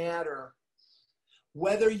doesn't matter.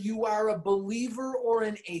 Whether you are a believer or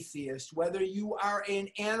an atheist, whether you are an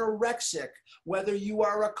anorexic, whether you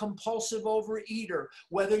are a compulsive overeater,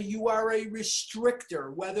 whether you are a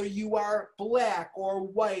restrictor, whether you are black or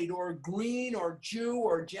white or green or Jew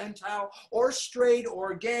or Gentile or straight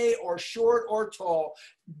or gay or short or tall,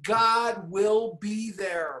 God will be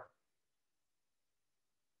there.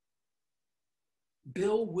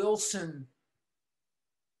 Bill Wilson,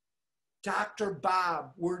 Dr.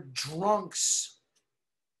 Bob were drunks.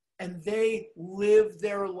 And they live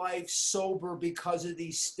their life sober because of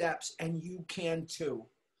these steps, and you can too.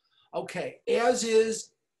 Okay, as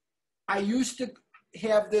is, I used to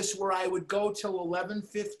have this where I would go till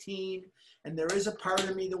 11:15, and there is a part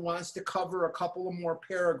of me that wants to cover a couple of more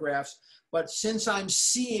paragraphs, but since I'm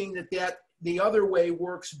seeing that the other way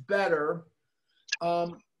works better,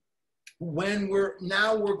 when we're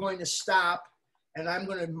going to stop, and I'm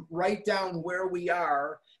going to write down where we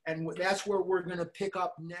are, and that's where we're going to pick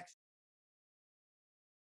up next.